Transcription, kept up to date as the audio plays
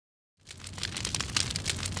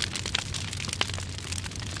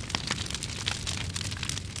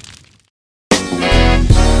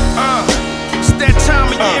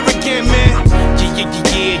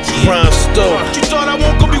Crime Stew. You thought I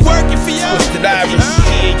won't go be working for you? Twisted Irish.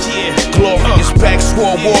 Glorious back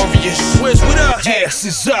swore warriors. Where's what up?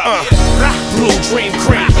 AXES up. Blue dream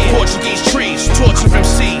cream. Portuguese trees. Torture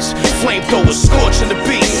MCs. Flamethrowers scorching the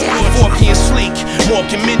beast. Forky and sleek.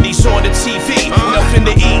 Mork and Mindy's on the TV. Nothing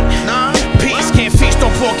to eat. Peace can't feast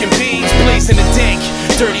on pork and beans. Blazing the dank.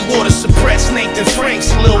 Dirty water suppressed. Nathan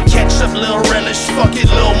Franks. Lil ketchup, lil relish. Fuck it,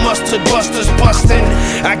 lil mustard. Busters bustin'.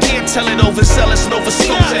 I can't tell it overzealous and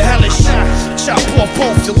overscopes are hellish. Chop off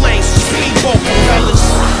both your lanes. Speedboat propellers.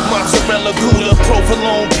 Mozzarella Gouda.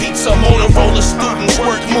 Provolone pizza. Motorola students.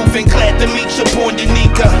 Work moving. Glad to meet you. Born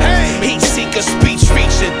Unica. Heat seeker. Speech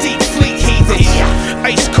feature. Deep fleet heathen.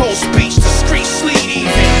 Ice cold speech. Discreet sleet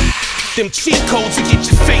even. Them cheat codes to get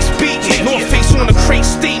your face beaten. North face on the crate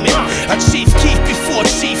steaming. I Chief Keef before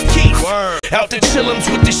Chief Keef. Out the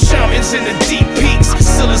chillums with the shamans in the deep peaks.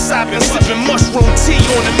 Psilocybin sipping mushroom tea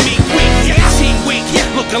on the meat week. Tea week,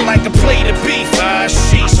 looking like a plate of beef.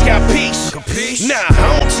 Sheesh, got peace. Nah,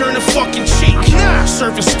 I don't turn a fucking cheek.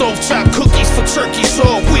 Serving stovetop cookies for turkeys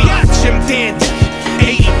all week. Jim Dandy,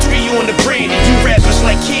 83 on the brandy. You rappers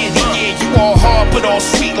like candy, yeah, you all hard but all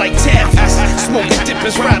sweet like taffies. Smoking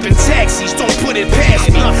dippers, robbing taxis, don't put it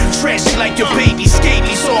past me. Trashy like your baby,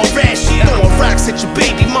 scabies all rashy. Throwing rocks at your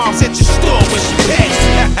baby moms at your store when she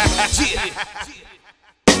passed.